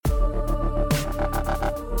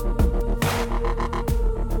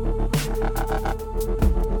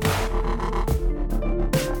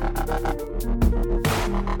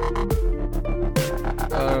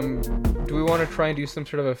try and do some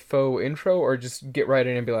sort of a faux intro, or just get right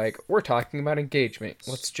in and be like, we're talking about engagement.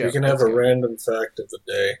 We can have Let's a go. random fact of the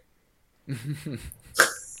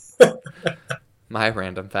day. My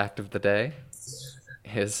random fact of the day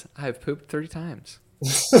is I've pooped 3 times.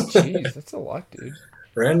 Jeez, that's a lot, dude.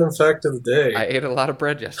 Random fact of the day. I ate a lot of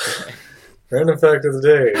bread yesterday. Random fact of the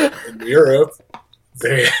day. In Europe,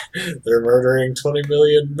 they they're murdering 20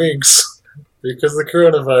 million minks because the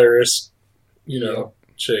coronavirus, Yep.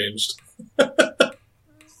 changed.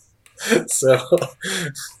 So,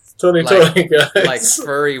 Like 2020 like guys,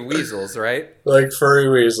 furry weasels, right? like furry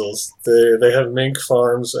weasels. They have mink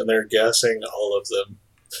farms and they're gassing all of them.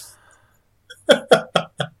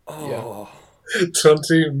 Yeah. Oh.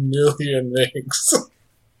 20 million minks.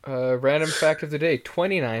 Random fact of the day: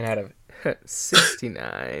 29 out of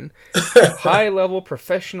 69 high-level,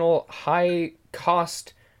 professional,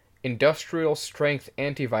 high-cost, industrial strength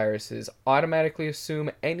antiviruses automatically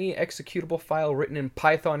assume any executable file written in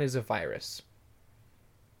Python is a virus.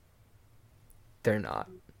 They're not.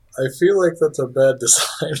 I feel like that's a bad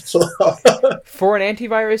design flaw. For an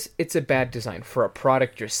antivirus, it's a bad design. For a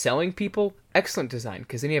product you're selling people, excellent design,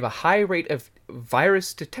 because then you have a high rate of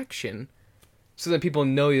virus detection, so that people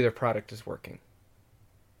know their product is working.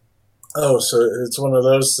 Oh, so it's one of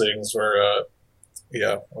those things where,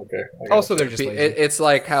 yeah, okay. Also, they're just lazy. It's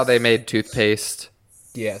like how they made toothpaste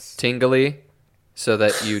Yes. tingly so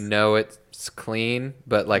that you know it's clean,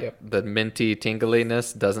 but like Yep. the minty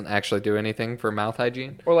tingliness doesn't actually do anything for mouth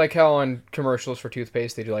hygiene. Or like how on commercials for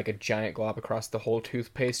toothpaste, they do like a giant glob across the whole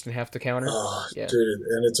toothpaste in half the counter. Oh, Yeah. dude,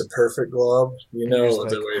 and it's a perfect glob. You And you're know just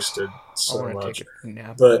they like, wasted I so want to much. take a nap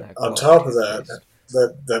on But that on glob top of toothpaste.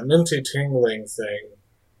 that minty tingling thing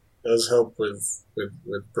does help with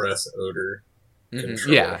breath odor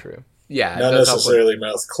control. Yeah. True. Yeah, it Not does help with, necessarily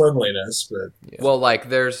mouth cleanliness, but Yeah. well, like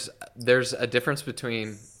there's a difference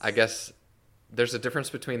between, I guess there's a difference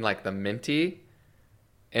between like the minty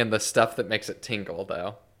and the stuff that makes it tingle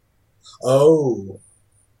though. oh,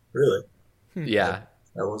 really? Yeah,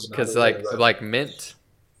 I wasn't because aware of that. like mint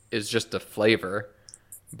is just a flavor,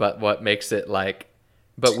 but what makes it like,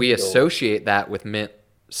 but we Tingle. associate that with mint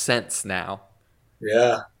scents now.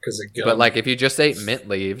 Yeah, because it gum. But like if you just ate mint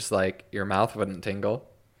leaves, like your mouth wouldn't tingle.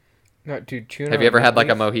 No, dude, chewing Have on you ever mint had like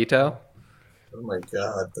a leaf? mojito? Oh my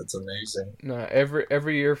god, that's amazing. No,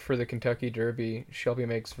 every year for the Kentucky Derby, Shelby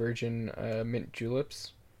makes virgin mint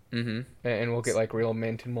juleps, Mm-hmm. and we'll get like real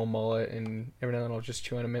mint and we'll mull it, and every now and then I'll just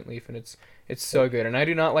chew on a mint leaf, and it's so good. And I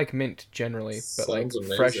do not like mint generally, but like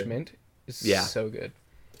Sounds fresh amazing. mint is Yeah. so good.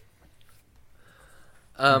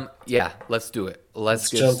 Yeah, let's do it. Let's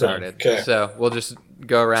get jump in. started. Okay. So we'll just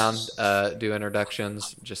go around, do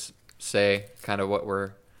introductions, just say kind of what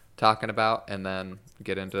we're talking about, and then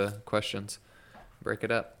get into questions. Break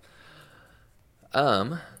it up.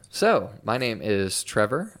 So my name is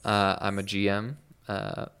Trevor. I'm a GM,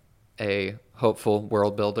 a hopeful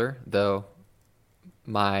world builder, though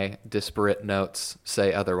my disparate notes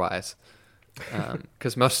say otherwise.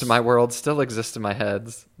 Because most of my worlds still exist in my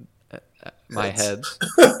heads. My head,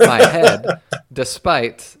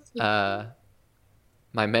 despite my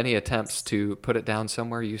many attempts to put it down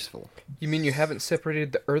somewhere useful. You mean you haven't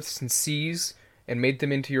separated the earths and seas and made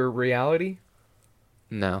them into your reality?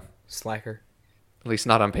 No, Slacker. at least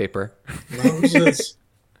not on paper. Moses.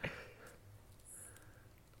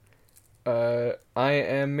 I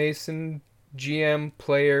am Mason, GM,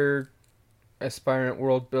 player, aspirant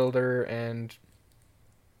world builder, and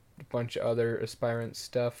a bunch of other aspirant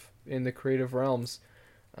stuff in the creative realms.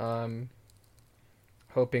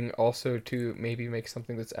 Hoping also to maybe make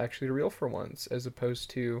something that's actually real for once, as opposed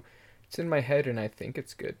to it's in my head and I think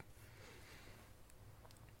it's good.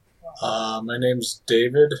 My name's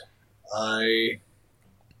David. I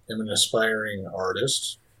am an aspiring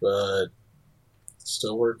artist, but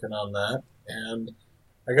still working on that. And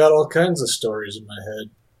I got all kinds of stories in my head,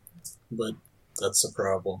 but that's the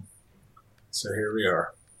problem. So here we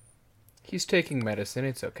are. He's taking medicine,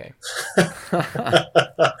 it's okay.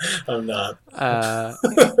 I'm not. I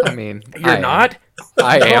mean, You're not?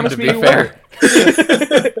 I am, Promise to me be you fair.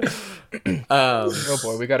 Oh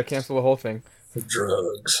boy, we gotta cancel the whole thing.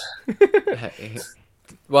 Drugs.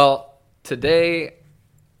 Well, today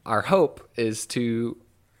our hope is to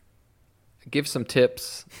give some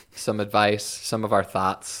tips, some advice, some of our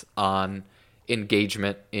thoughts on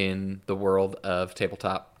engagement in the world of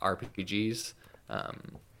tabletop RPGs.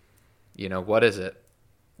 What is it?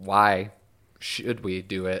 Why should we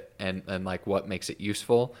do it? And like what makes it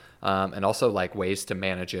useful? And also like ways to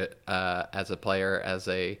manage it as a player, as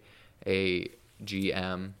a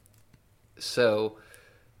GM. So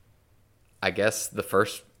I guess the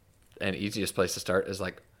first and easiest place to start is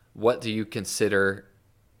like, what do you consider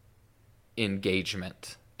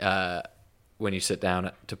engagement when you sit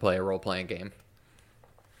down to play a role-playing game?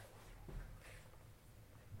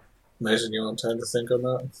 Mason, you want time to think on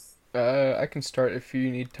that? I can start if you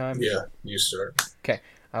need time. Yeah, you start. Okay,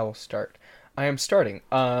 I will start. I am starting.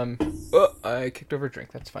 I kicked over a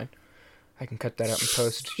drink. That's fine. I can cut that out in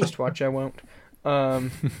post. Just watch, I won't.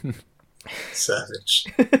 Um, Savage.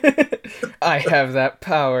 I have that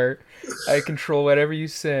power. I control whatever you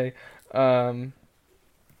say. Um,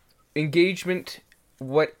 engagement.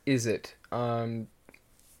 What is it?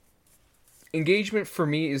 Engagement for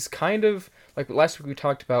me is kind of like last week we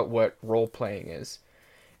talked about what role playing is.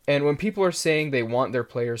 And when people are saying they want their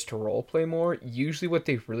players to role play more, usually what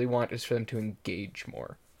they really want is for them to engage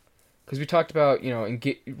more. Because we talked about,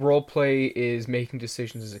 role play is making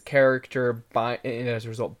decisions as a character, and as a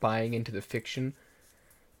result, buying into the fiction.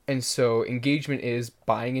 And so engagement is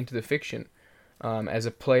buying into the fiction as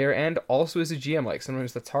a player and also as a GM. Like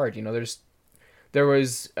sometimes that's hard. There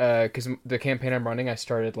was because the campaign I'm running, I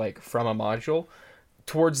started like from a module.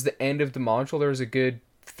 Towards the end of the module, there was a good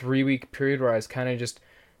 3 week period where I was kind of just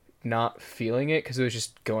not feeling it because it was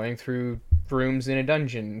just going through rooms in a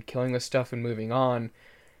dungeon, killing the stuff and moving on.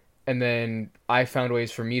 And then I found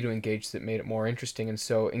ways for me to engage that made it more interesting. And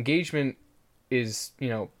so engagement is,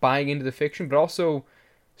 buying into the fiction, but also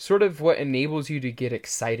sort of what enables you to get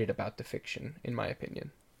excited about the fiction, in my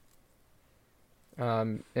opinion.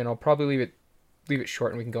 And I'll probably leave it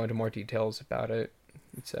short, and we can go into more details about it,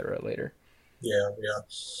 etc. later. Yeah,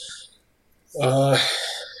 yeah.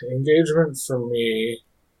 Engagement for me.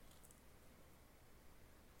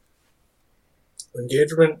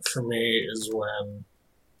 Engagement for me is when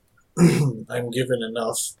I'm given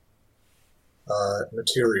enough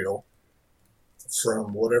material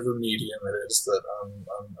from whatever medium it is that I'm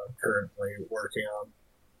currently working on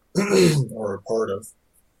or a part of.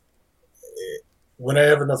 When I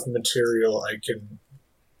have enough material, I can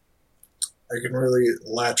really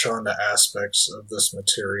latch on to aspects of this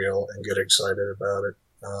material and get excited about it.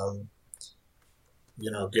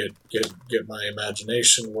 Get my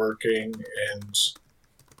imagination working, and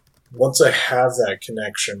once I have that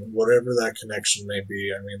connection, whatever that connection may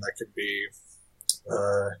be, I mean, that could be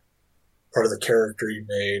part of the character you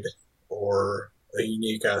made, or a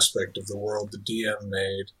unique aspect of the world the DM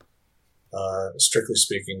made. Strictly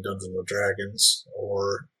speaking, Dungeons and Dragons,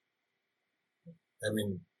 or I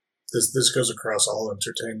mean, this goes across all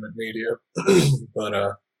entertainment media,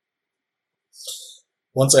 but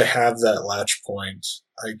once I have that latch point,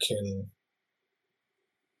 I can.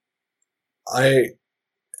 It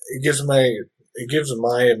gives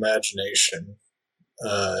my imagination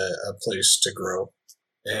a place to grow,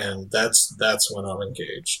 and that's when I'm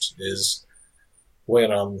engaged. Is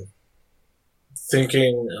when I'm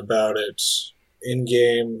thinking about it in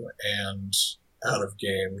game and out of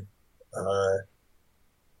game,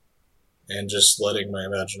 and just letting my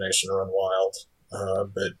imagination run wild.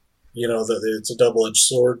 But that it's a double-edged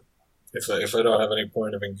sword. If I don't have any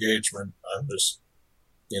point of engagement, I'm just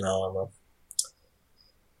I'm a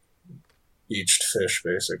beached fish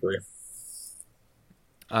basically.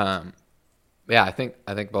 Yeah, I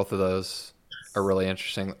think both of those are really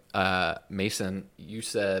interesting. Mason, you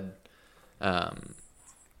said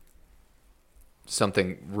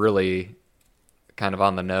something really kind of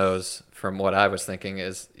on the nose from what I was thinking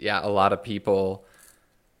is, yeah, a lot of people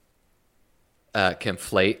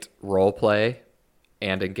conflate role play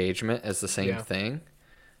and engagement as the same thing.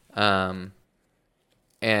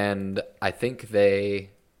 And I think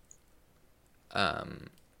they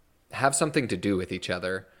have something to do with each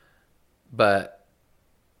other, but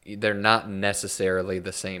they're not necessarily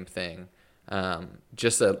the same thing.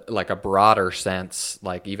 Just like a broader sense,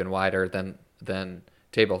 like even wider than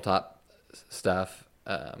tabletop stuff,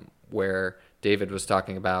 where David was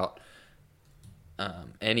talking about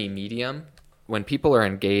any medium. When people are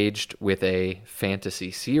engaged with a fantasy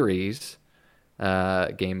series,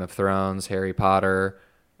 Game of Thrones, Harry Potter,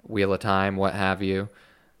 Wheel of Time, what have you,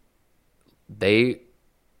 they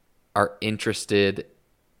are interested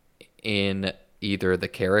in either the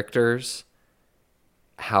characters,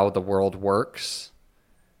 how the world works,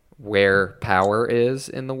 where power is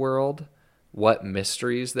in the world, what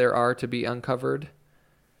mysteries there are to be uncovered.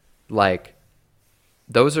 Like,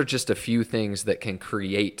 those are just a few things that can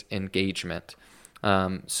create engagement.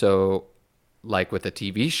 So, like with a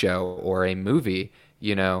TV show or a movie,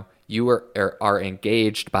 you are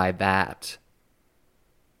engaged by that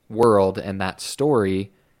world and that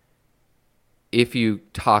story if you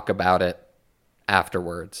talk about it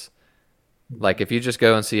afterwards. Like, if you just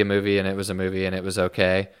go and see a movie and it was a movie and it was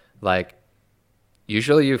okay, like,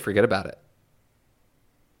 usually you forget about it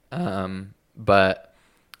But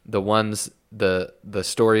the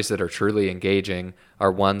stories that are truly engaging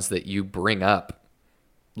are ones that you bring up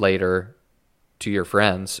later to your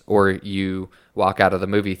friends, or you walk out of the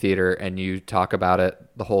movie theater and you talk about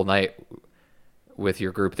it the whole night with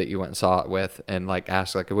your group that you went and saw it with, and like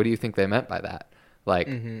ask like, what do you think they meant by that? Like,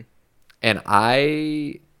 and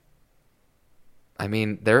I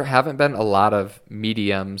mean, there haven't been a lot of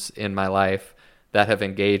mediums in my life that have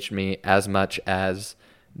engaged me as much as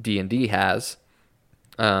D&D has.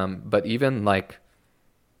 But even like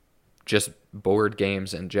just board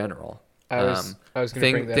games in general. I was going to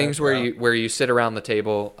bring that things up. where you sit around the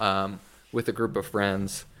table with a group of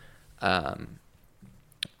friends.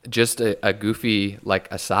 Just a goofy like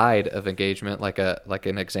aside of engagement, like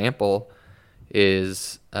an example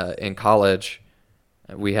is in college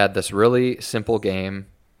we had this really simple game.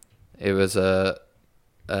 It was one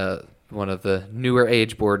of the newer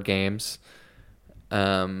age board games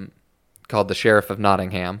called the Sheriff of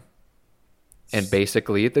Nottingham. And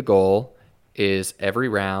basically the goal is every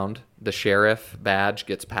round the sheriff badge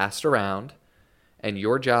gets passed around, and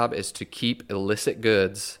your job is to keep illicit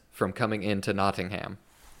goods from coming into Nottingham.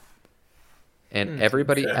 And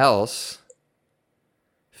everybody else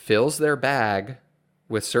fills their bag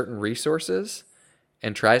with certain resources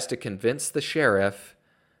and tries to convince the sheriff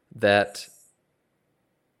that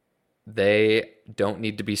they don't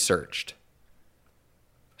need to be searched.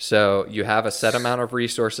 So you have a set amount of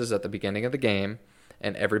resources at the beginning of the game,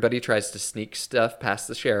 and everybody tries to sneak stuff past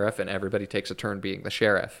the sheriff, and everybody takes a turn being the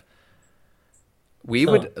sheriff. We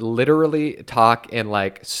would literally talk in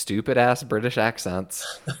like stupid ass British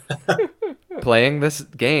accents playing this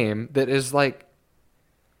game that is like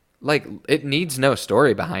it needs no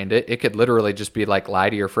story behind it. It could literally just be like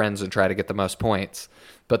lie to your friends and try to get the most points.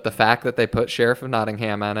 But the fact that they put Sheriff of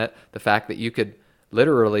Nottingham on it, the fact that you could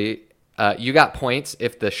literally you got points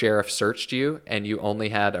if the sheriff searched you and you only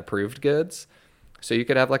had approved goods. So you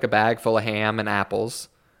could have like a bag full of ham and apples,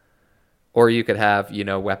 or you could have,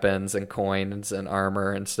 weapons and coins and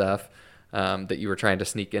armor and stuff that you were trying to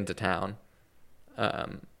sneak into town.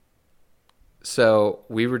 So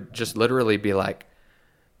we would just literally be like,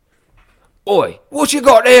 "Oi, what you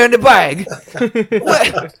got there in the bag?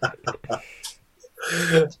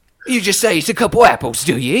 You just say it's a couple apples,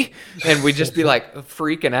 do you?" And we'd just be like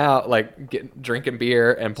freaking out, like drinking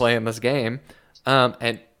beer and playing this game.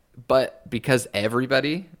 But because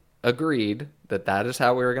everybody agreed that is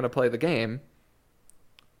how we were going to play the game,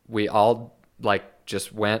 we all like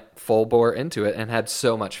just went full bore into it and had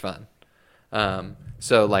so much fun.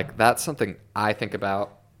 So like that's something I think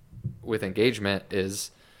about with engagement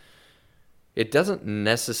is it doesn't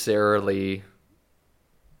necessarily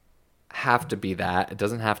have to be that. It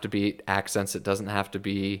doesn't have to be accents. It doesn't have to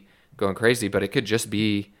be going crazy, but it could just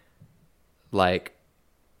be like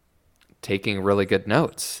taking really good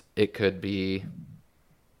notes. It could be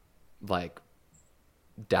like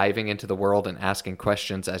diving into the world and asking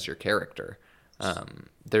questions as your character.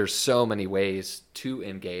 There's so many ways to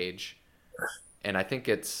engage. And I think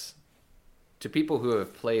it's to people who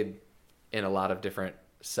have played in a lot of different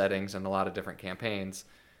settings and a lot of different campaigns,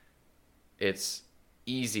 it's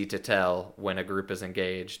easy to tell when a group is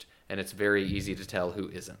engaged, and it's very easy to tell who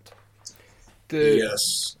isn't.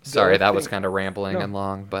 Yes. Sorry, that was kind of rambling and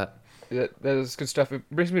long, but that is good stuff. It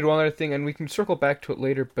brings me to one other thing, and we can circle back to it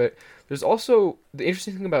later, but there's also the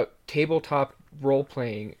interesting thing about tabletop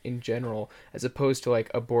role-playing in general, as opposed to like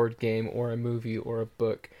a board game or a movie or a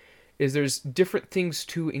book, is there's different things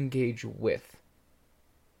to engage with.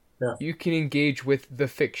 Yeah. You can engage with the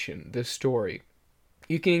fiction, the story.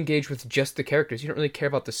 You can engage with just the characters. You don't really care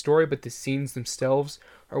about the story, but the scenes themselves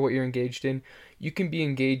are what you're engaged in. You can be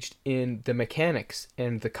engaged in the mechanics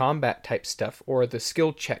and the combat type stuff, or the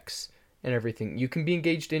skill checks and everything. You can be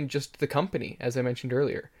engaged in just the company, as I mentioned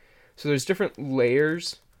earlier. So there's different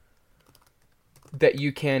layers that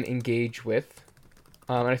you can engage with.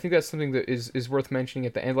 And I think that's something that is worth mentioning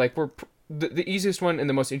at the end. Like the easiest one and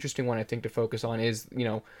the most interesting one I think to focus on is,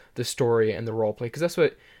 the story and the role play, because that's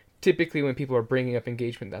what typically when people are bringing up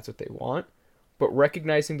engagement, that's what they want. But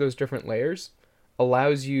recognizing those different layers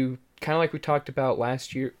allows you, kind of like we talked about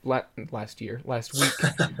last week.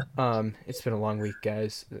 It's been a long week,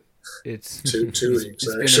 guys. It's 2 weeks,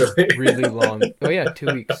 it's actually. been a really long. Oh yeah,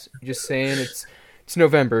 2 weeks. Just saying, it's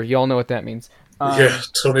November. Y'all know what that means. Yeah,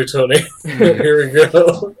 2020. Here we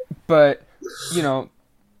go. But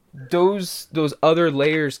those other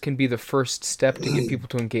layers can be the first step to get people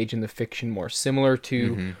to engage in the fiction more. Similar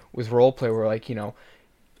to with roleplay, where like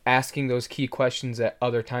asking those key questions at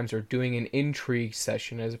other times, or doing an intrigue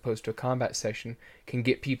session as opposed to a combat session, can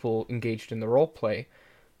get people engaged in the roleplay.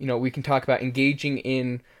 We can talk about engaging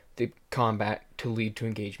in the combat to lead to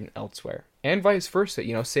engagement elsewhere. And vice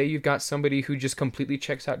versa. Say you've got somebody who just completely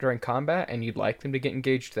checks out during combat and you'd like them to get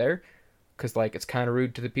engaged there because, like, it's kind of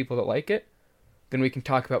rude to the people that like it, then we can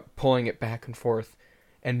talk about pulling it back and forth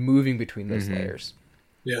and moving between those layers.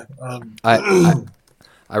 Yeah.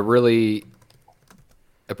 I really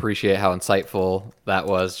appreciate how insightful that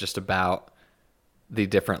was just about the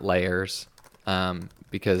different layers,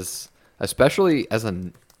 because especially as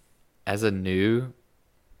a new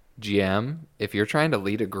GM, if you're trying to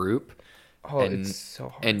lead a group, It's so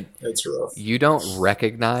hard. and It's rough. you don't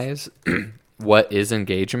recognize what is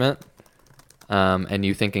engagement, and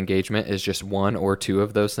you think engagement is just one or two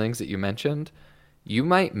of those things that you mentioned, you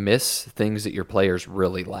might miss things that your players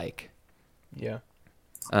really like. Yeah.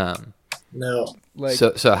 Now, Like,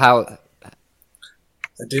 So how I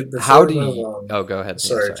did before how I do move you? on. Oh, go ahead.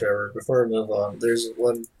 Sorry, Trevor. Before I move on, there's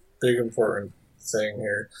one big important thing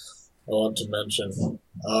here I want to mention.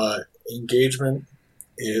 Engagement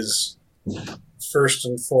is first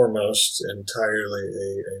and foremost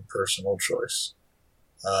entirely a personal choice.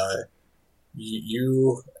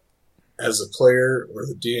 You, as a player or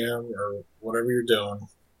the DM or whatever you're doing,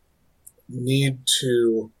 need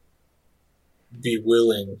to be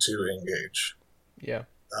willing to engage. yeah.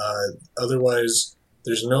 Otherwise,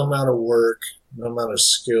 there's no amount of work, no amount of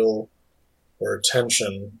skill or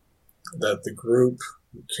attention that the group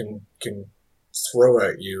can throw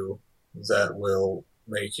at you that will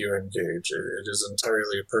make you engage. It is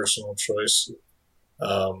entirely a personal choice.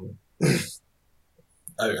 I've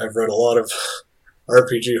read a lot of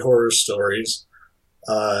RPG horror stories,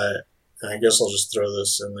 and I guess I'll just throw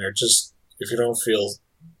this in there. Just if you don't feel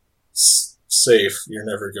safe, you're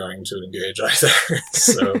never going to engage either.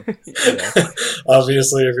 So,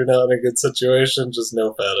 obviously, if you're not in a good situation, just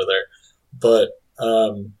nope out of there. But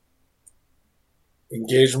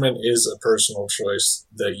engagement is a personal choice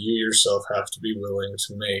that you yourself have to be willing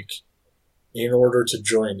to make in order to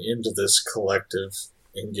join into this collective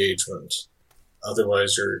engagement.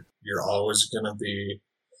 Otherwise, you're always going to be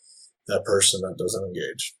that person that doesn't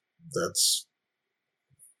engage. That's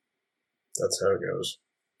how it goes.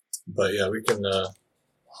 But yeah, we can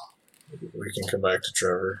come back to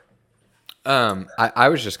Trevor. I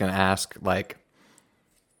was just gonna ask, like,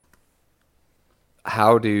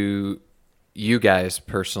 how do you guys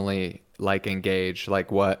personally like engage?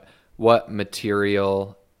 Like, what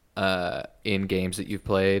material in games that you've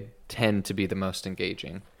played tend to be the most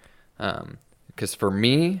engaging? Because for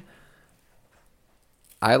me,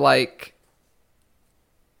 I'm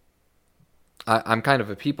kind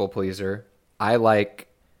of a people pleaser. I like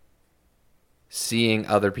seeing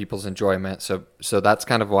other people's enjoyment. So that's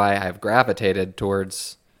kind of why I've gravitated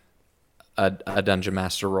towards a dungeon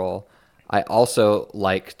master role. I also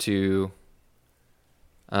like to,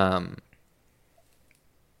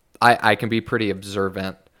 I can be pretty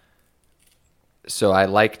observant. So I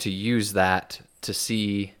like to use that to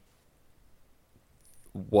see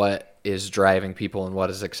what is driving people and what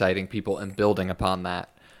is exciting people and building upon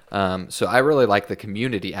that. So I really like the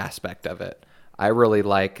community aspect of it. I really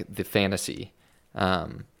like the fantasy.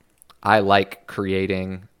 I like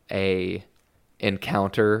creating a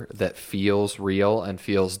encounter that feels real and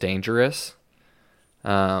feels dangerous,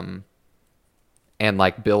 and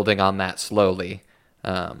like building on that slowly.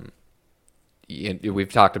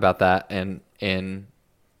 We've talked about that, and in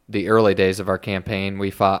the early days of our campaign,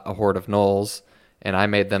 we fought a horde of gnolls, and I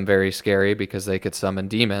made them very scary because they could summon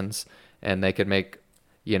demons, and they could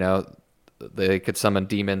summon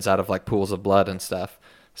demons out of like pools of blood and stuff.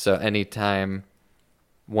 So anytime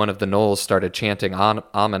one of the gnolls started chanting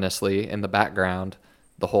ominously in the background,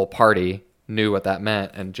 the whole party knew what that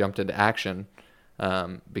meant and jumped into action,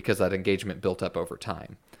 because that engagement built up over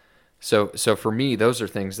time. So for me, those are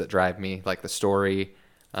things that drive me, like the story,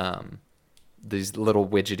 these little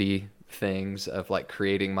widgety things of like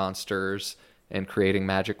creating monsters and creating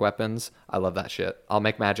magic weapons. I love that shit. I'll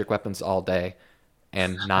make magic weapons all day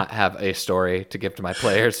and not have a story to give to my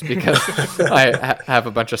players because I have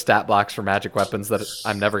a bunch of stat blocks for magic weapons that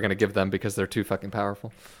I'm never going to give them because they're too fucking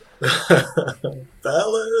powerful.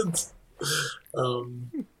 Balance.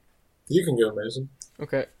 You can go, Mason.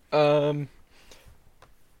 Okay.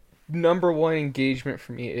 Number one engagement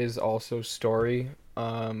for me is also story.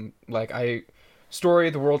 Story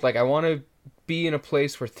of the world. Like, I want to be in a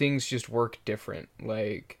place where things just work different.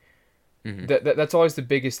 Like, that's always the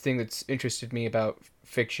biggest thing that's interested me about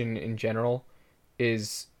fiction in general,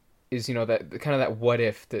 is that kind of that what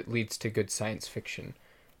if that leads to good science fiction.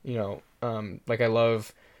 Like, I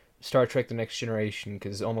love Star Trek: The Next Generation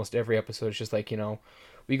because almost every episode is just like,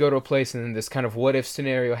 we go to a place and then this kind of what if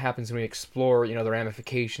scenario happens and we explore the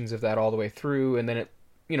ramifications of that all the way through, and then it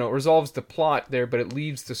resolves the plot there, but it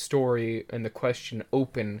leaves the story and the question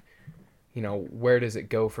open. Where does it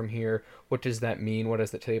go from here? What does that mean? What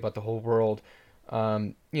does that tell you about the whole world?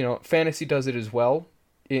 Fantasy does it as well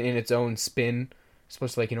in its own spin. It's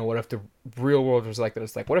supposed to, like, what if the real world was like that?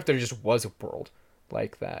 It's like, what if there just was a world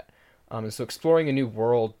like that? So exploring a new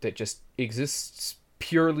world that just exists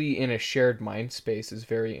purely in a shared mind space is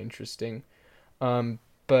very interesting.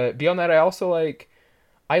 But beyond that,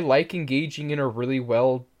 I like engaging in a really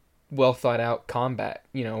well thought out combat,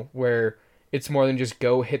 where it's more than just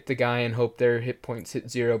go hit the guy and hope their hit points hit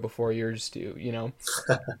 0 before yours do.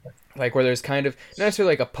 Like, where there's kind of not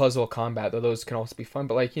necessarily like a puzzle combat, though those can also be fun,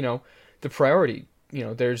 but like, the priority,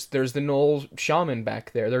 there's the Knoll shaman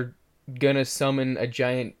back there. They're gonna summon a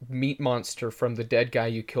giant meat monster from the dead guy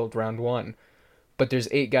you killed round 1. But there's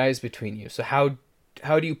 8 guys between you. So how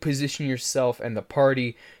do you position yourself and the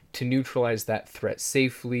party to neutralize that threat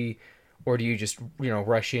safely, or do you just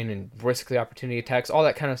rush in and risk the opportunity attacks, all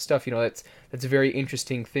that kind of stuff? That's a very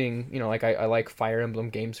interesting thing. Like, I like Fire Emblem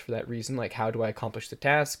games for that reason. Like, how do I accomplish the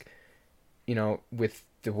task with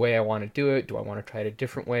the way I want to do it? Do I want to try it a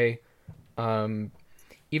different way? Even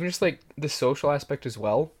just like the social aspect as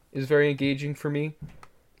well is very engaging for me.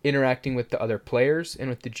 Interacting with the other players and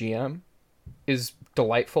with the GM is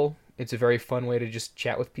delightful. It's a very fun way to just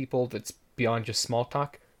chat with people that's beyond just small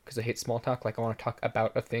talk, because I hate small talk. Like, I want to talk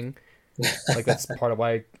about a thing. Like, that's part of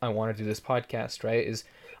why I want to do this podcast, right? Is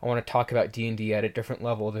I want to talk about D&D at a different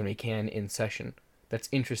level than we can in session. That's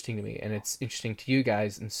interesting to me, and it's interesting to you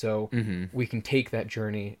guys, and so we can take that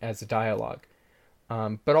journey as a dialogue.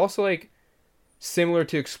 But also, like, similar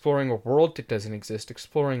to exploring a world that doesn't exist,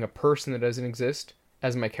 exploring a person that doesn't exist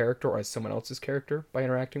as my character or as someone else's character by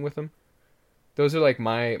interacting with them. Those are like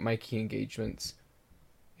my key engagements.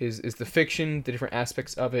 Is the fiction, the different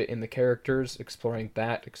aspects of it in the characters, exploring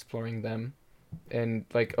them, and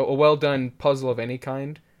like a well done puzzle of any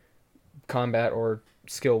kind, combat or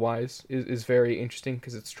skill wise, is very interesting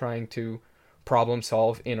because it's trying to problem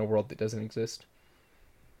solve in a world that doesn't exist.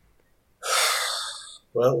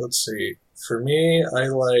 Well, let's see. For me, I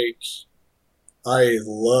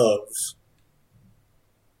love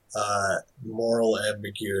moral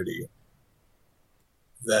ambiguity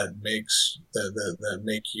that make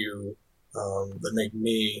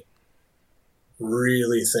me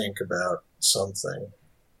really think about something,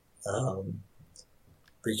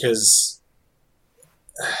 because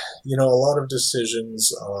a lot of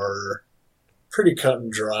decisions are pretty cut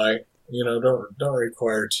and dry. Don't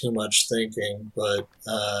require too much thinking, but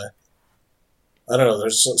I don't know.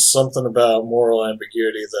 There's something about moral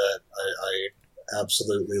ambiguity that I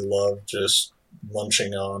absolutely love just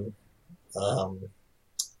munching on.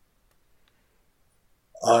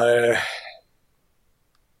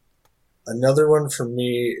 Another one for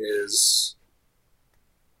me is,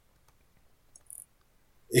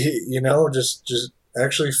 just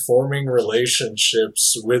actually forming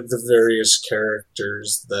relationships with the various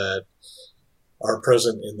characters that are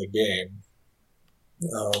present in the game.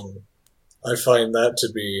 I find that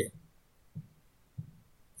to be,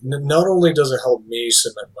 not only does it help me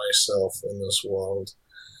cement myself in this world,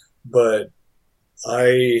 but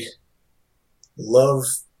I love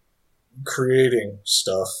creating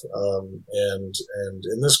stuff, and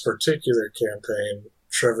in this particular campaign,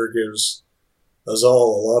 Trevor gives us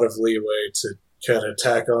all a lot of leeway to kind of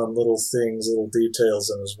tack on little things, little details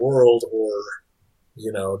in his world, or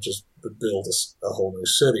just build a whole new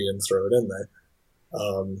city and throw it in there.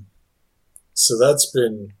 So that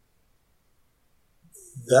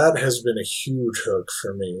has been a huge hook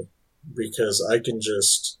for me, because I can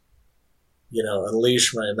just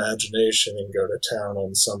unleash my imagination and go to town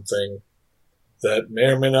on something that may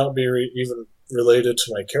or may not be even related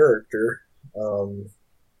to my character.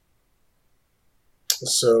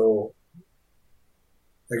 So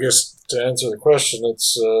I guess to answer the question,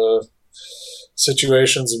 it's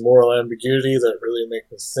situations of moral ambiguity that really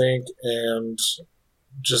make me think, and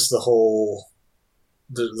just the whole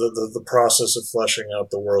the process of fleshing out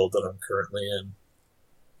the world that I'm currently in.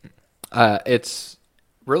 It's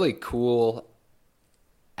really cool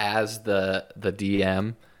as the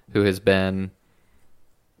DM who has been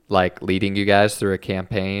like leading you guys through a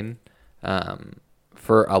campaign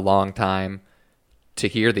for a long time to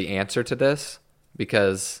hear the answer to this,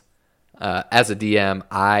 because as a DM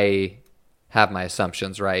I have my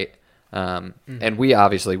assumptions, right? And we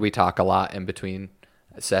talk a lot in between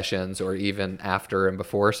sessions, or even after and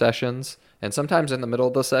before sessions, and sometimes in the middle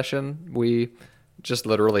of the session we just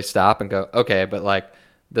literally stop and go, okay, but like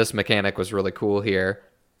this mechanic was really cool here.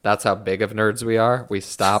 That's how big of nerds we are. We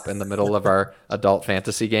stop in the middle of our adult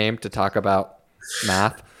fantasy game to talk about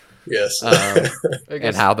math. Yes. I guess,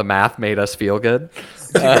 and how the math made us feel good.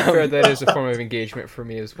 to be fair, that is a form of engagement for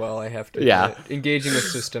me as well. I have to Yeah. engaging with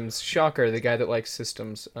systems. Shocker, the guy that likes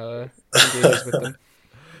systems engages with them.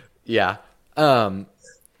 Yeah.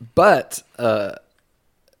 But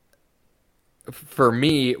for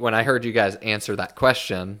me, when I heard you guys answer that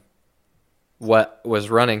question, what was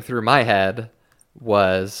running through my head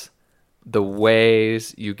was the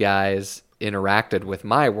ways you guys interacted with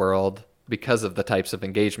my world because of the types of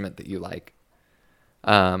engagement that you like.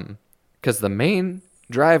 Because the main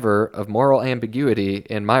driver of moral ambiguity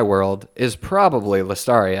in my world is probably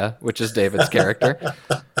Listaria, which is David's character.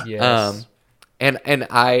 Yes. And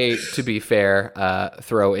I, to be fair,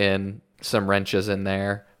 throw in some wrenches in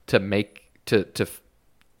there to make to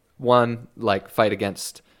one, like, fight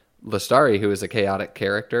against Lestari, who is a chaotic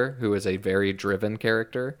character, who is a very driven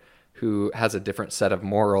character, who has a different set of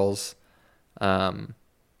morals than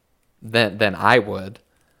I would.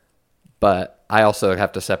 But I also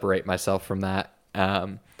have to separate myself from that.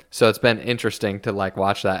 So it's been interesting to like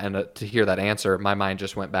watch that and to hear that answer. My mind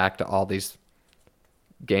just went back to all these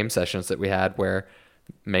game sessions that we had where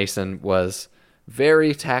Mason was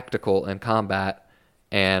very tactical in combat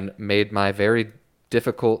and made my very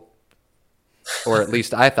difficult, or at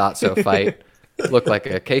least I thought so, fight look like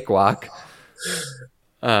a cakewalk.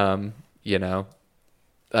 You know,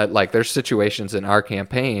 like there's situations in our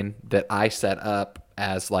campaign that I set up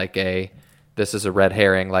as like this is a red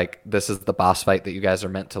herring, like this is the boss fight that you guys are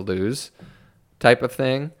meant to lose type of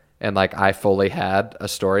thing. And like I fully had a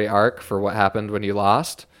story arc for what happened when you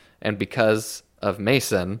lost. And because of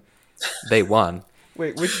Mason, they won.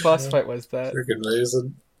 Wait, which boss fight was that? Freaking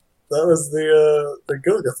amazing. That was the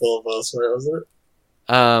Gilgathol boss fight, wasn't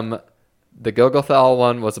it? The Gilgathol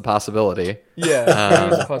one was a possibility. Yeah, it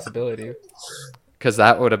was a possibility. Because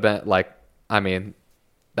that would have been like, I mean,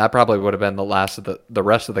 that probably would have been the last of the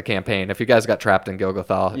rest of the campaign. If you guys got trapped in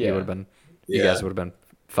Gilgathol, Yeah. you guys would have been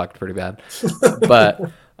fucked pretty bad. But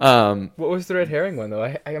what was the red herring one though?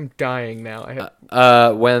 I am dying now.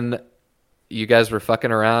 when you guys were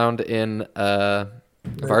fucking around in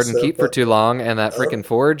Varden Keep for too long, and that freaking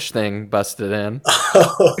forge thing busted in.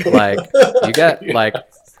 Like you got like,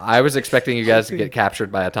 I was expecting you guys to get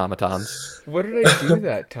captured by automatons. What did I do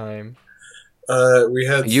that time? We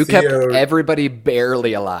had You Theo... kept everybody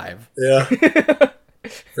barely alive. Yeah.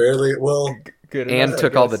 Barely. Well, good and enough,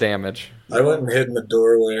 took all the damage. I went and hid in the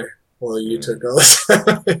doorway while you took all this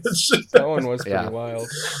damage. That one was pretty wild.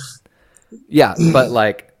 Yeah, but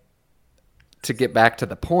like, to get back to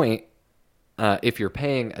the point, if you're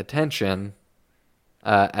paying attention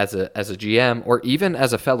as a GM or even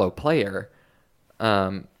as a fellow player,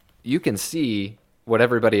 you can see what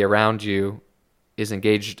everybody around you is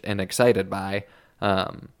engaged and excited by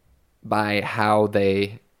how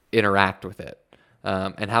they interact with it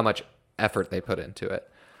and how much effort they put into it.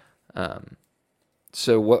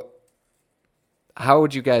 So how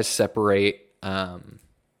would you guys separate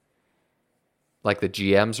like the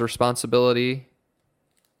GM's responsibility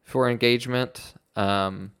for engagement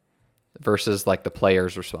versus like the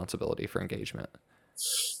player's responsibility for engagement?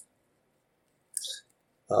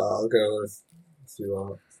 I'll go if you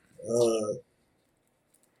want.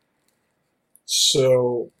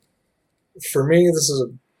 So, for me, this is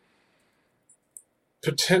a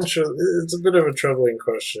potential. It's a bit of a troubling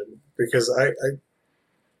question because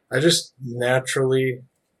I just naturally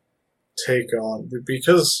take on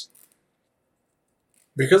because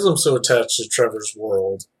I'm so attached to Trevor's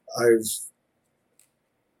world. I've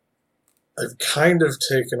kind of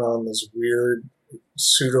taken on this weird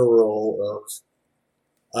pseudo role of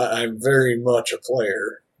I'm very much a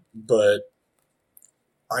player, but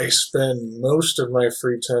I spend most of my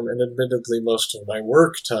free time, and admittedly most of my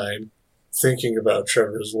work time, thinking about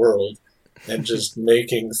Trevor's world and just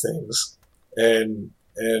making things. And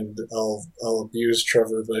I'll abuse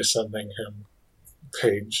Trevor by sending him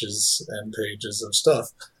pages and pages of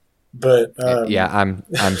stuff. But yeah,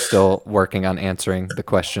 I'm still working on answering the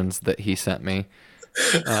questions that he sent me.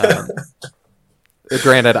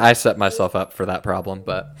 Granted, I set myself up for that problem,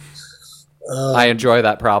 but I enjoy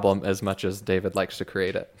that problem as much as David likes to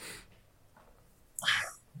create it.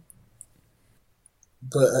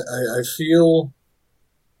 But I feel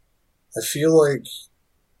like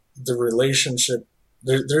the relationship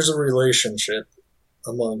there's a relationship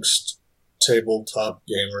amongst tabletop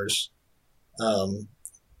gamers,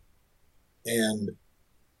 and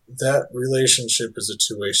that relationship is a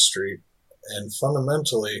two-way street, and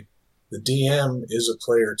fundamentally the DM is a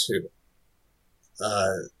player too.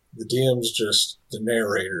 The DM's just the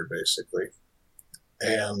narrator, basically.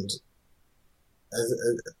 And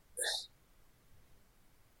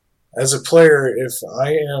as a player, if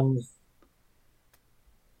I am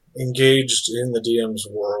engaged in the DM's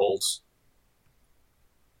world,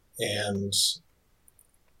 and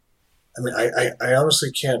I mean, I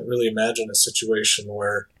honestly can't really imagine a situation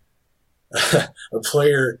where a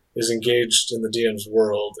player is engaged in the DM's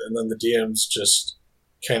world, and then the DM's just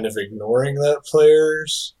kind of ignoring that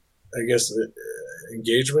player's, I guess,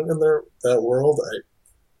 engagement in that world.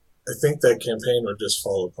 I think that campaign would just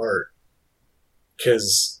fall apart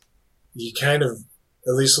because you kind of,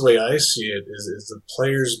 at least the way I see it, is the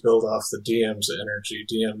players build off the DM's energy,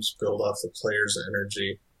 DM's build off the players'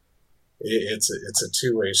 energy. It's a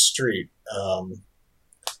two-way street.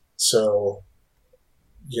 So,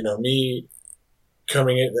 me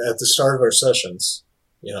coming in at the start of our sessions,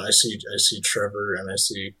 I see Trevor and I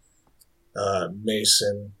see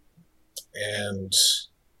Mason, and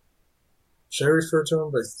should I refer to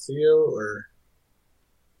him by Theo or?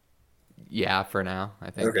 Yeah, for now,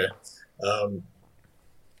 I think. Okay. Um,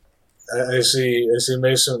 I see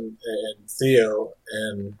Mason and Theo,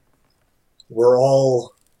 and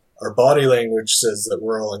our body language says that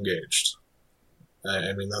we're all engaged.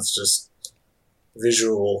 I mean, that's just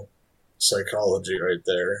visual psychology right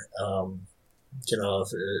there.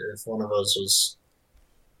 If one of us was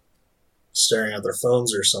staring at their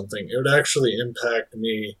phones or something, it would actually impact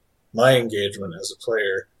my engagement as a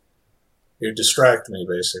player. It would distract me,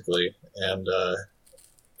 basically, and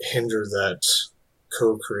hinder that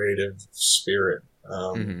co-creative spirit.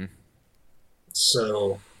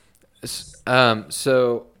 So,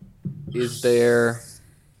 So, is there?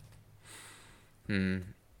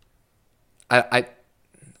 I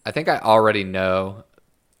I think I already know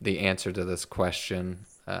the answer to this question,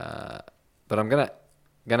 but I'm gonna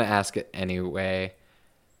ask it anyway.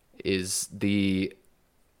 Is the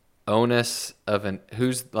onus of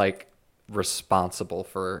who's like responsible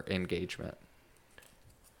for engagement?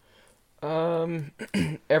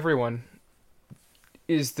 Everyone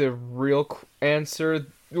is the real answer.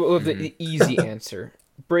 Well, the easy answer.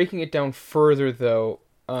 Breaking it down further, though,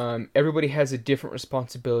 everybody has a different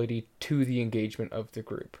responsibility to the engagement of the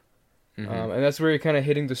group. And that's where you're kind of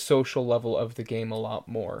hitting the social level of the game a lot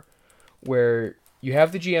more, where you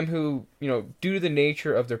have the GM who, due to the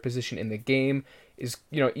nature of their position in the game, is,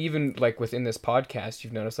 even like within this podcast,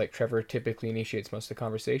 you've noticed like Trevor typically initiates most of the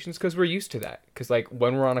conversations because we're used to that. Because like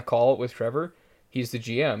when we're on a call with Trevor, he's the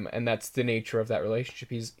GM, and that's the nature of that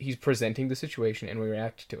relationship. He's presenting the situation, and we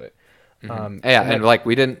react to it. And like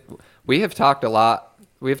we have talked a lot.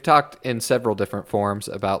 We've talked in several different forms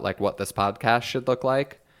about like what this podcast should look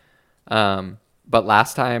like. But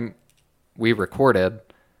last time we recorded,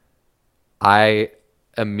 I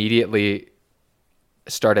immediately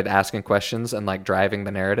started asking questions and like driving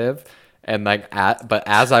the narrative. And but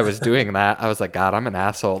as I was doing that, I was like, God, I'm an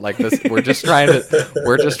asshole. Like this, we're just trying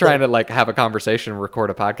to like have a conversation,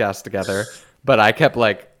 record a podcast together. But I kept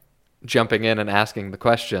like jumping in and asking the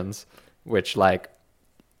questions, which like,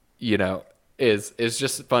 is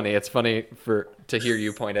just funny. It's funny to hear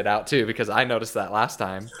you point it out too, because I noticed that last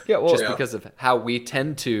time. Yeah, well, because of how we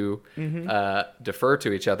tend to defer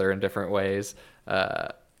to each other in different ways,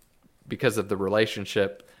 because of the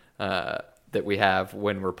relationship that we have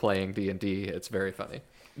when we're playing D&D. It's very funny.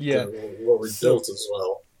 Yeah, what we built as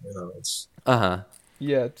well. It's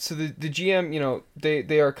yeah. So the GM,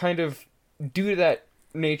 they are kind of, due to that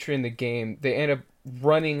nature in the game, they end up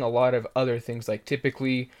running a lot of other things. Like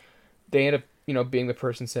typically, they end up being the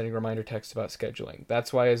person sending reminder texts about scheduling.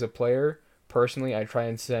 That's why as a player, personally, I try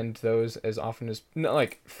and send those as often as, not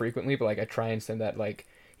like frequently, but like I try and send that like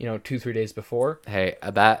 2-3 days before. Hey,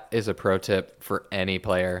 that is a pro tip for any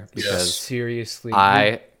player, because seriously,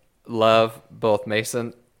 I love both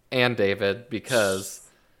Mason and David, because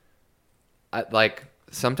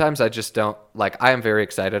sometimes I just don't I am very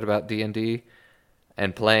excited about D&D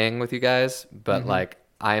and playing with you guys, but like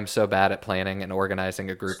I am so bad at planning and organizing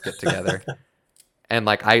a group get together. And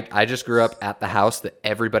like I just grew up at the house that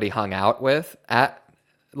everybody hung out with at,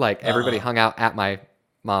 everybody hung out at my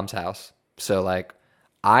mom's house. So like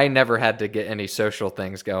I never had to get any social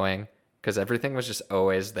things going because everything was just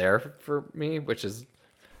always there for me, which is,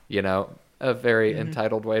 a very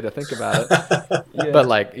entitled way to think about it. Yeah.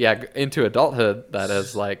 But into adulthood, that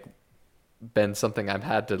has been something I've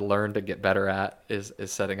had to learn to get better at is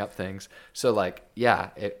setting up things. So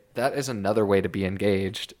that is another way to be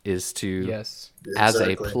engaged, is to, yes, as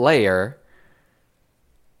a player,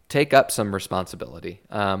 take up some responsibility.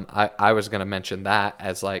 I was going to mention that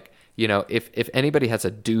as if anybody has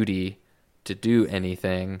a duty to do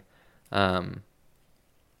anything, I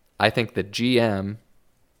think the GM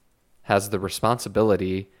has the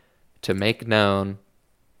responsibility to make known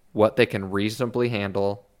what they can reasonably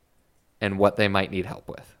handle and what they might need help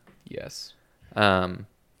with. Yes.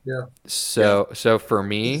 Yeah. So for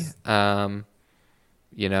me,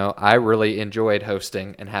 you know, I really enjoyed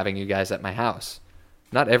hosting and having you guys at my house.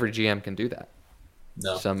 Not every GM can do that.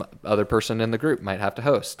 No. Some other person in the group might have to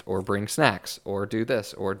host or bring snacks or do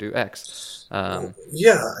this or do X.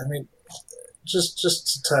 Yeah, I mean, just to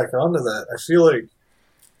tack onto that, I feel like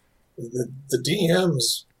the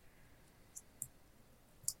DM's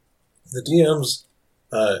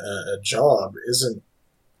job isn't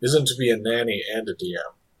to be a nanny and a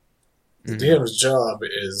DM. The DM's job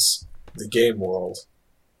is the game world,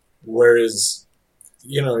 whereas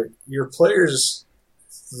your players,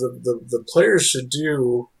 the players should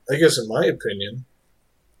do. I guess, in my opinion,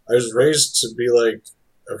 I was raised to be like,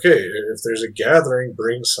 okay, if there's a gathering,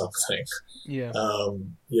 bring something. Yeah.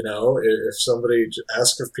 If somebody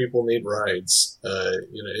asks if people need rides,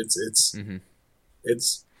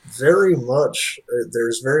 it's very much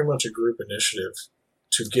there's very much a group initiative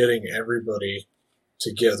to getting everybody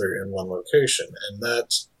together in one location, and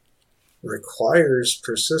that requires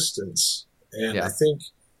persistence. And Yeah. I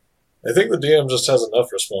think the DM just has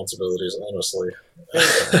enough responsibilities, honestly.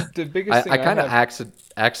 The biggest thing I kind of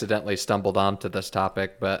accidentally stumbled onto this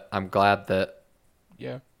topic, but I'm glad that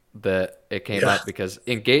it came up, because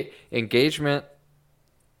engagement,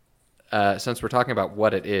 since we're talking about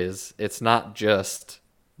what it is, it's not just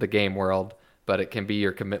the game world, but it can be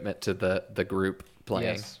your commitment to the group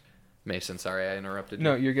playing. Yes. Mason, sorry I interrupted you.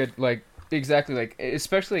 No, you're good. Like, exactly. Like,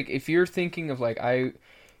 especially like if you're thinking of like,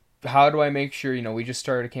 how do I make sure, we just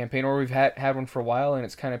started a campaign, or we've had one for a while and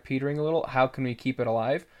it's kind of petering a little. How can we keep it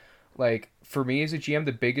alive? Like, for me as a GM,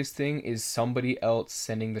 the biggest thing is somebody else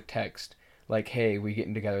sending the text. Like, hey, we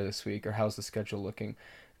getting together this week, or how's the schedule looking?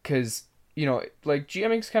 Because, like,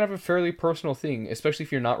 GMing is kind of a fairly personal thing, especially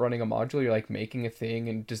if you're not running a module. You're like making a thing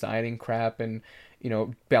and designing crap and,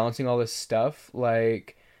 balancing all this stuff.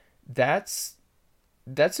 Like, that's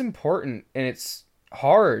important, and it's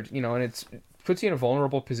hard, and it puts you in a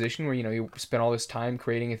vulnerable position where, you spend all this time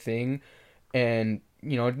creating a thing, and,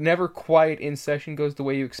 never quite in session goes the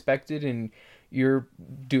way you expected, and you're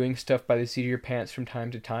doing stuff by the seat of your pants from time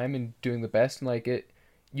to time and doing the best, and like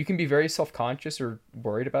you can be very self-conscious or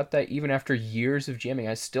worried about that even after years of jamming.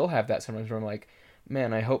 I still have that sometimes where I'm like,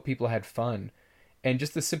 man, I hope people had fun. And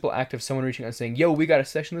just the simple act of someone reaching out and saying, yo, we got a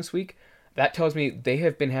session this week, that tells me they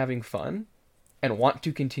have been having fun and want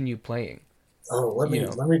to continue playing. Oh, let me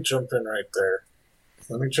jump in right there.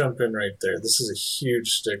 This is a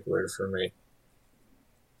huge stickler for me.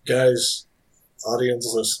 Guys, audience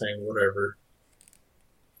listening, whatever.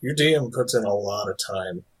 Your DM puts in a lot of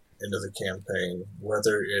time into the campaign,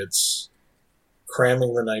 whether it's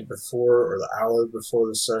cramming the night before or the hour before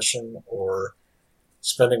the session, or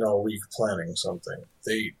spending all week planning something.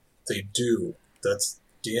 They do.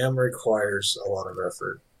 DM requires a lot of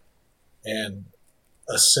effort. And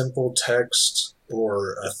a simple text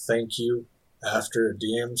or a thank you after a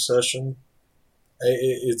DM session,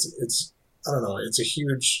 it's I don't know, it's a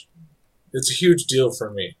huge deal for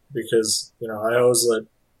me, because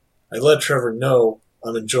I let Trevor know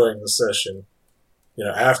I'm enjoying the session,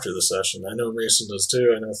 after the session. I know Mason does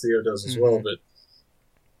too, I know Theo does as well, but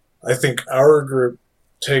I think our group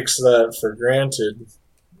takes that for granted,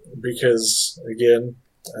 because, again,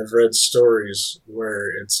 I've read stories where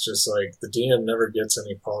it's just like the DM never gets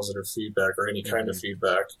any positive feedback or any kind of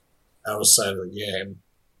feedback outside of the game.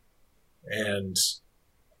 And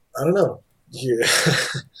I don't know. Yeah.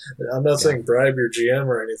 I'm not saying bribe your GM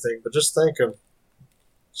or anything, but just thank them.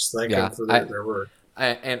 Just thank them for their work.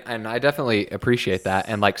 And I definitely appreciate that.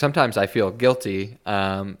 And like sometimes I feel guilty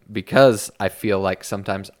because I feel like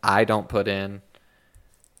sometimes I don't put in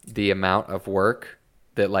the amount of work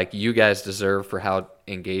that like you guys deserve for how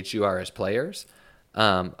engaged you are as players.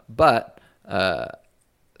 But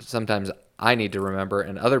sometimes I need to remember,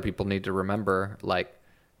 and other people need to remember, like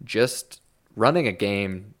just running a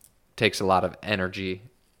game takes a lot of energy,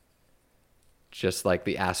 just like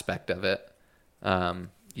the aspect of it.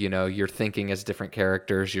 You're thinking as different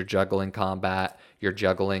characters, you're juggling combat, you're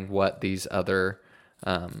juggling what these other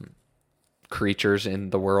creatures in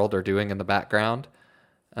the world are doing in the background.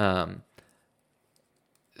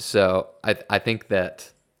 So I think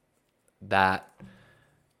that I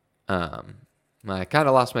kind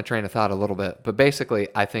of lost my train of thought a little bit, but basically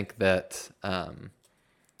I think that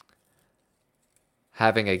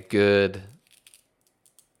having a good...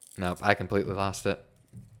 Nope, I completely lost it.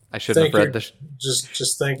 I shouldn't have read this.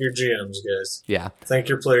 Just thank your GMs, guys. Yeah. Thank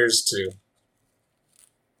your players too.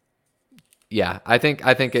 Yeah, I think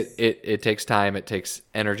it takes time, it takes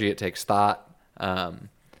energy, it takes thought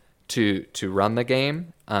to run the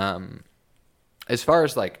game. as far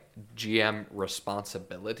as like GM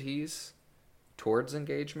responsibilities towards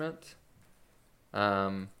engagement,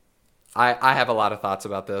 I have a lot of thoughts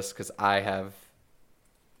about this because I have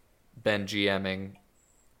been GMing,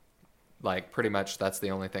 like pretty much that's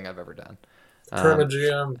the only thing I've ever done. Perma Um,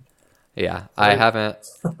 GM. yeah, I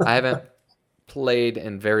I haven't played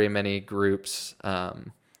in very many groups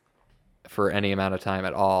for any amount of time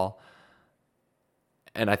at all.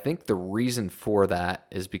 And I think the reason for that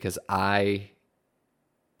is because I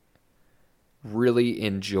really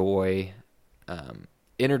enjoy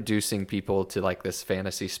introducing people to like this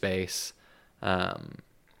fantasy space, um,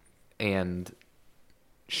 and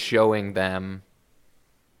showing them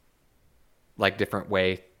like different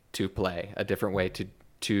way to play, a different way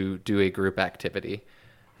to do a group activity.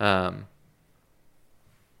 Um,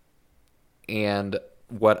 and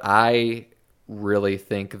what I really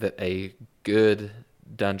think that a good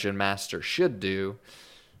dungeon master should do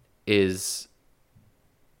is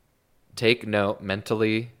take note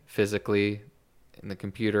mentally, physically, in the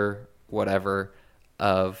computer, whatever,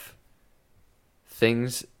 of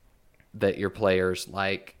things that your players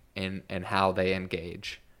like and how they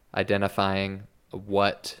engage. Identifying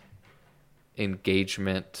what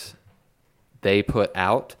engagement they put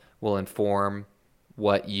out will inform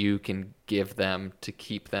what you can give them to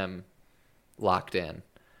keep them locked in.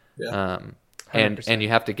 Yeah. And you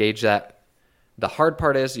have to gauge that. The hard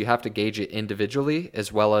part is you have to gauge it individually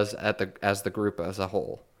as well as as the group as a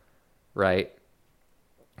whole, right?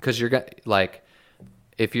 Because you're gonna like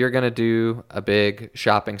if you're gonna do a big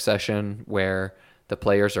shopping session where the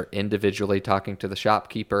players are individually talking to the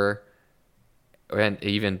shopkeeper and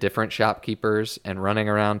even different shopkeepers and running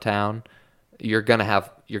around town, you're gonna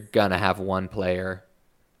have one player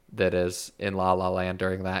that is in La La Land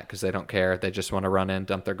during that because they don't care. They just want to run in,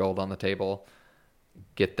 dump their gold on the table,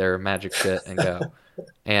 get their magic shit, and go.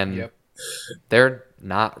 And Yep. they're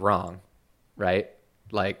not wrong, right?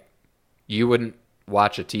 Like, you wouldn't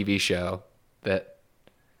watch a TV show that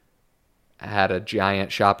had a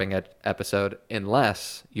giant shopping episode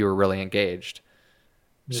unless you were really engaged.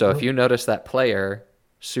 So if you notice that player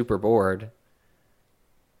super bored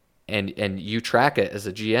and you track it as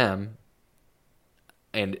a GM,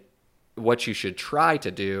 and what you should try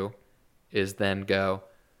to do is then go,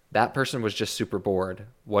 that person was just super bored.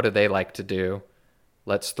 What do they like to do?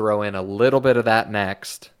 Let's throw in a little bit of that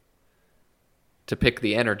next to pick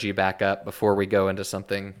the energy back up before we go into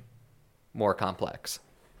something more complex.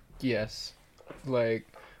 Yes. Like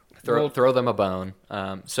Throw them a bone.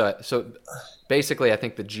 So basically, I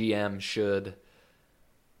think the GM should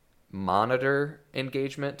monitor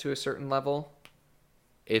engagement to a certain level.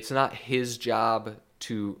 It's not his job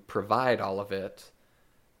to provide all of it.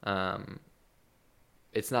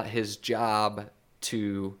 It's not his job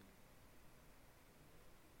to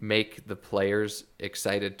make the players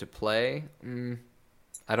excited to play.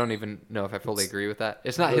 I don't even know if I fully agree with that.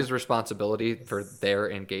 It's not his responsibility for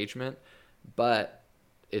their engagement, but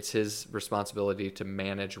it's his responsibility to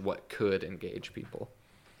manage what could engage people.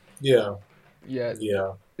 Yeah. Yeah.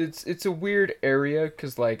 Yeah. It's a weird area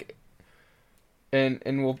because like, and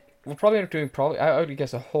we'll probably end up doing I would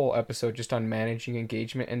guess a whole episode just on managing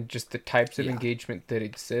engagement and just the types of Yeah. engagement that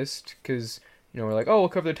exist because we're like, oh, we'll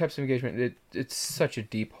cover the types of engagement. It's such a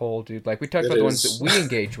deep hole, dude. Like we talked about the ones that we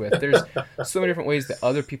engage with. There's so many different ways that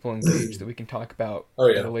other people engage that we can talk about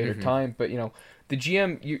at a later time. But the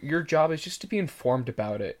GM, your job is just to be informed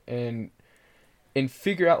about it and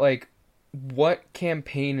figure out like what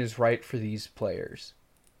campaign is right for these players.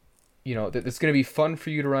 That's going to be fun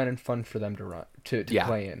for you to run and fun for them to run to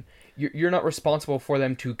play in. You're not responsible for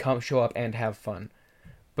them to show up and have fun.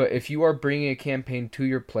 But if you are bringing a campaign to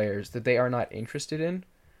your players that they are not interested in,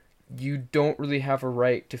 you don't really have a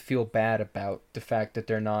right to feel bad about the fact that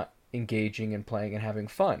they're not engaging and playing and having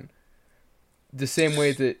fun. The same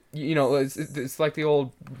way that, it's like the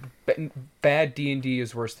old bad D&D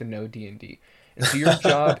is worse than no D&D. And so your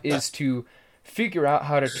job is to figure out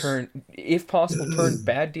how to turn, if possible, turn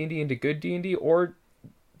bad D&D into good D&D, or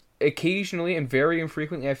occasionally and very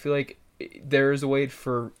infrequently, I feel like there is a way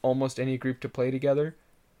for almost any group to play together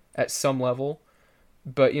at some level,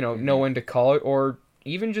 but know when to call it, or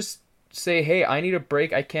even just say, hey, I need a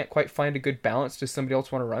break, I can't quite find a good balance, does somebody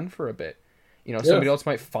else want to run for a bit? Somebody else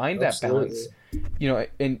might find that balance,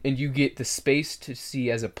 and you get the space to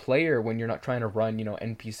see as a player when you're not trying to run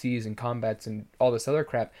NPCs and combats and all this other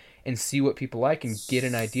crap, and see what people like and get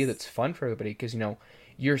an idea that's fun for everybody, because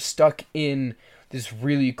you're stuck in this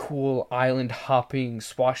really cool island hopping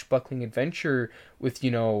swashbuckling adventure with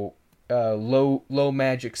low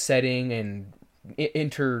magic setting and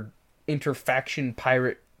interfaction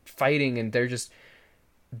pirate fighting, and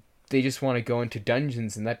they just want to go into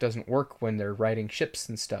dungeons, and that doesn't work when they're riding ships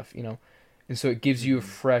and stuff, you know. And so it gives you a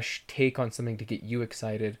fresh take on something to get you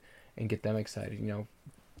excited and get them excited, you know.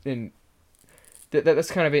 And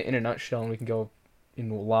that's kind of it in a nutshell, and we can go in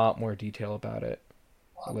a lot more detail about it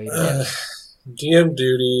later. DM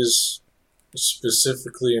duties,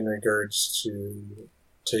 specifically in regards to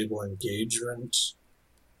table engagement.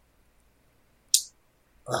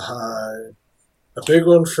 A big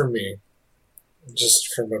one for me,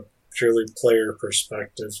 just from a purely player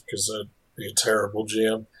perspective, because I'd be a terrible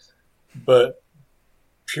GM, but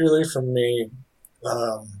purely from me,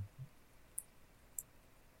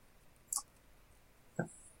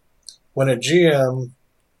 when a GM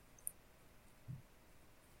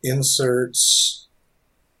inserts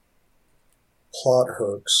plot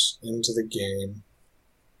hooks into the game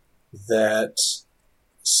that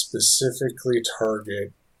specifically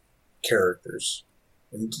target characters,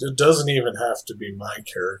 and it doesn't even have to be my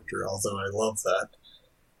character, although I love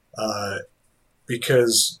that,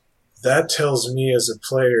 because that tells me as a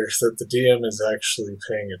player that the DM is actually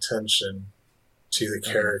paying attention to the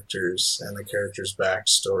characters and the characters'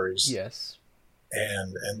 backstories. Yes.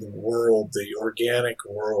 And the world, the organic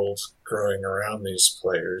world growing around these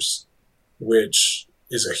players, which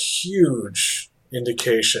is a huge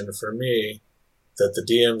indication for me that the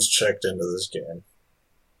DM's checked into this game.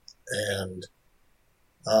 And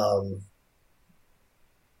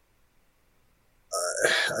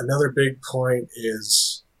another big point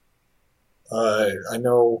is, I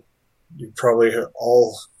know you probably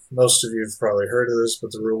most of you have probably heard of this,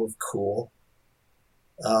 but the rule of cool.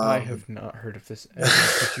 I have not heard of this.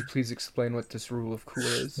 Could you please explain what this rule of cool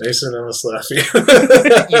is? Mason, I'm a slap you.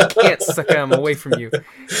 You can't suck them away from you.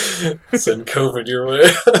 Send COVID your way.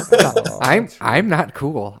 I'm not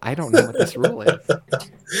cool. I don't know what this rule is.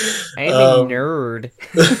 I'm a nerd.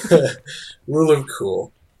 Rule of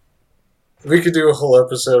cool. We could do a whole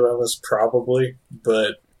episode on this probably,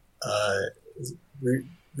 but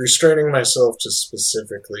restraining myself to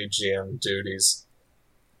specifically GM duties.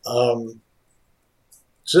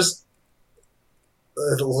 Just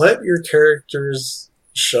let your characters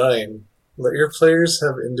shine. Let your players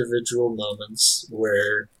have individual moments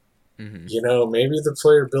where, you know, maybe the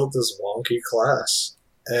player built this wonky class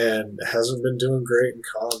and hasn't been doing great in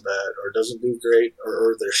combat, or doesn't do great,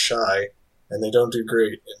 or they're shy and they don't do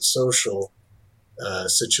great in social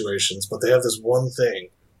situations, but they have this one thing,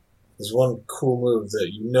 this one cool move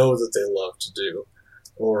that you know that they love to do,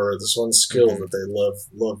 or this one skill that they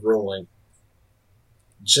love rolling.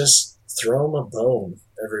 Just throw them a bone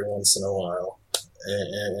every once in a while,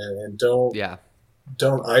 and don't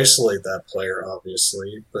isolate that player,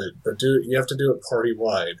 obviously, but you have to do it party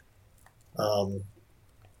wide.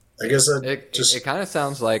 I guess that it kind of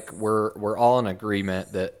sounds like we're all in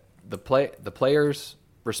agreement that the player's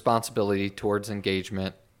responsibility towards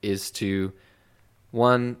engagement is to,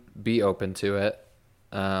 one, be open to it,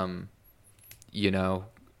 you know,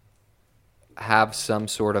 have some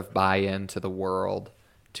sort of buy-in to the world,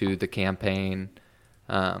 to the campaign,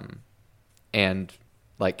 and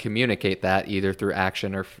like communicate that either through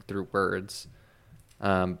action or through words.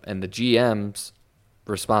 And the GM's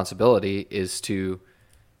responsibility is to,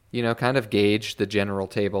 you know, kind of gauge the general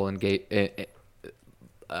table and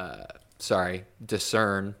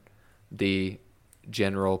discern the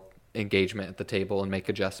general engagement at the table and make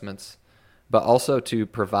adjustments, but also to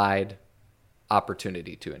provide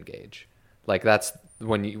opportunity to engage. Like that's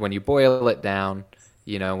when you boil it down,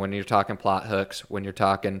 you know, when you're talking plot hooks, when you're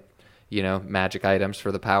talking, you know, magic items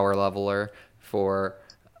for the power leveler, for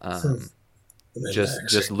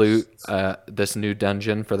just loot this new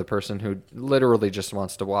dungeon for the person who literally just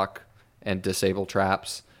wants to walk and disable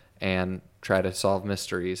traps and try to solve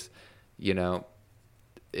mysteries. You know,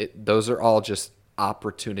 those are all just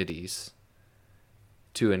opportunities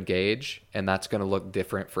to engage, and that's going to look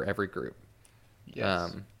different for every group.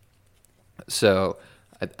 Yes. So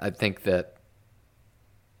I think that,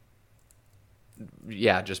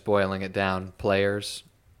 yeah, just boiling it down, players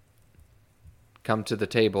come to the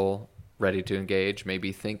table ready to engage.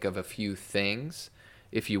 Maybe think of a few things.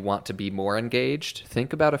 If you want to be more engaged,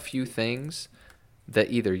 think about a few things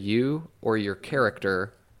that either you or your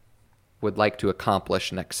character would like to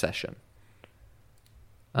accomplish next session.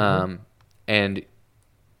 And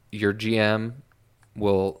your GM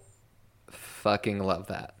will fucking love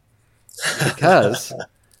that. Because,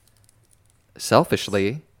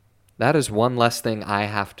 selfishly, that is one less thing I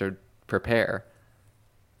have to prepare.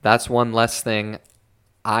 That's one less thing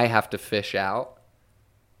I have to fish out.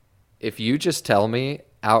 If you just tell me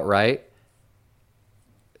outright,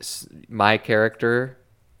 my character,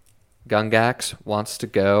 Gungax, wants to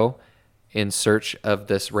go in search of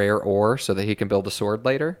this rare ore so that he can build a sword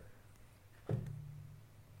later.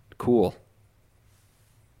 Cool.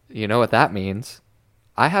 You know what that means?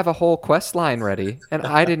 I have a whole quest line ready, and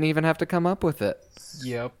I didn't even have to come up with it.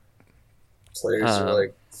 Yep. Players are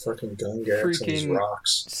like fucking Gungaks and these Freaking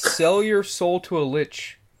rocks. sell your soul to a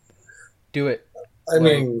lich. Do it. I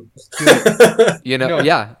mean, do it. You know, No,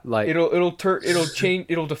 yeah, like it'll change.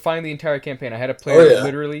 It'll define the entire campaign. I had a player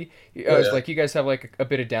literally. I was yeah. like, you guys have like a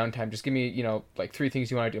bit of downtime. Just give me, like 3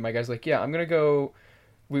 things you want to do. My guy's like, yeah, I'm gonna go.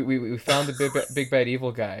 We found the big bad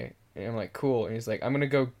evil guy. And I'm like, cool. And he's like, I'm gonna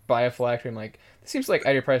go buy a phylactery. I'm like, this seems like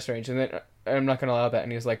out of your price range. And then I'm not gonna allow that.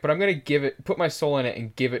 And he's like, but I'm gonna put my soul in it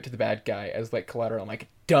and give it to the bad guy as like collateral. I'm like,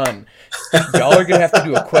 done. Y'all are gonna have to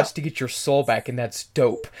do a quest to get your soul back, and that's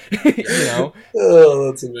dope. Oh,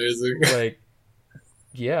 that's amazing. Like,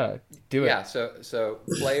 yeah, do it. Yeah, so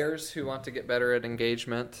players who want to get better at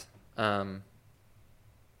engagement,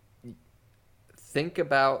 think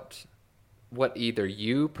about what either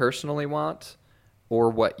you personally want or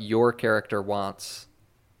what your character wants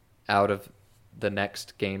out of the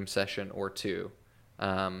next game session or 2.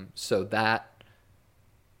 So that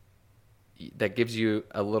gives you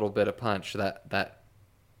a little bit of punch that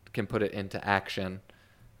can put it into action.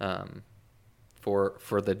 For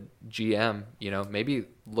the GM, maybe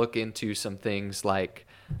look into some things like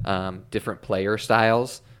different player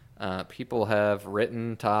styles. People have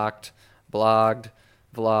written, talked, blogged,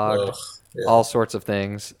 vlogged, all sorts of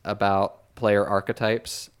things about player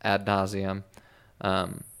archetypes ad nauseum.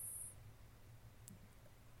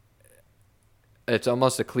 It's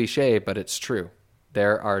almost a cliche, but it's true.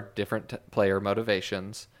 There are different player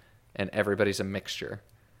motivations, and everybody's a mixture.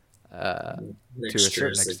 To a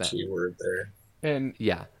certain extent, the key word there. And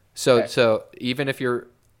yeah, so even if your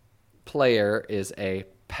player is a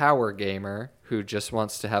power gamer who just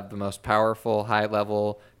wants to have the most powerful, high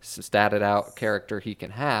level, statted out character he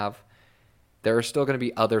can have, there are still going to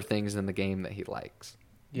be other things in the game that he likes.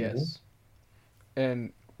 Yes. Mm-hmm.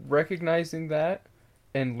 And recognizing that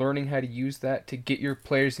and learning how to use that to get your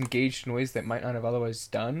players engaged in ways that might not have otherwise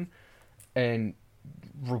done, and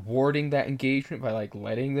rewarding that engagement by like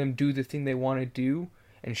letting them do the thing they want to do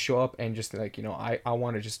and show up and just like, I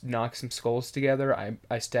want to just knock some skulls together. I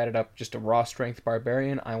statted up just a raw strength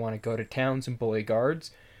barbarian. I want to go to towns and bully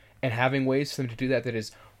guards, and having ways for them to do that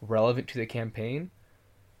is relevant to the campaign.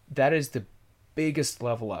 That is the biggest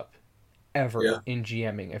level up ever in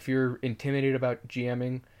GMing. If you're intimidated about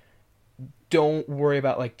GMing, don't worry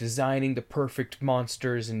about like designing the perfect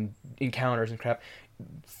monsters and encounters and crap.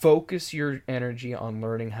 Focus your energy on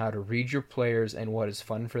learning how to read your players and what is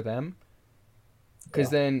fun for them. Because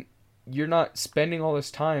then you're not spending all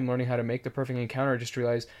this time learning how to make the perfect encounter just to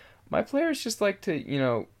realize my players just like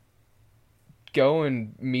to, go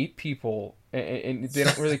and meet people and they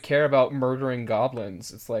don't really care about murdering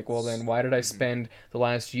goblins. It's like, well, then why did I spend the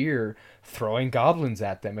last year throwing goblins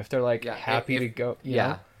at them if they're like happy to go? You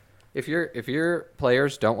know? If your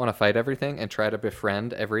players don't want to fight everything and try to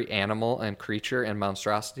befriend every animal and creature and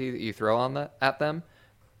monstrosity that you throw at them,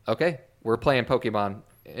 okay, we're playing Pokemon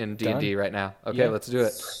in D&D right now. Okay, let's do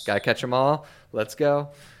it. Gotta catch them all. Let's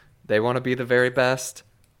go. They want to be the very best.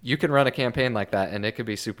 You can run a campaign like that, and it could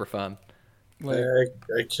be super fun. Like,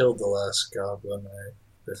 I killed the last goblin I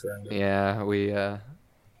befriended. Yeah, we...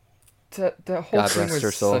 That whole God thing rest was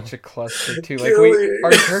her soul. such a cluster, too. Like,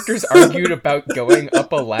 our characters argued about going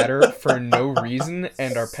up a ladder for no reason,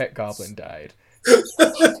 and our pet goblin died.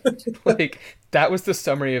 Like, that was the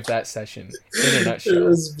summary of that session, in a nutshell. It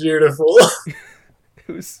was beautiful.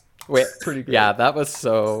 It was pretty great. Yeah, that was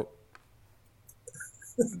so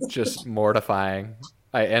just mortifying.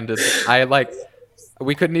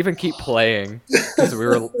 We couldn't even keep playing because we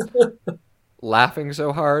were laughing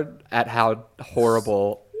so hard at how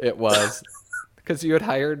horrible it was. Because you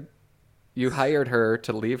hired her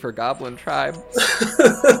to leave her goblin tribe,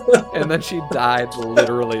 and then she died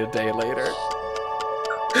literally a day later.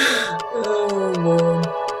 Oh, man.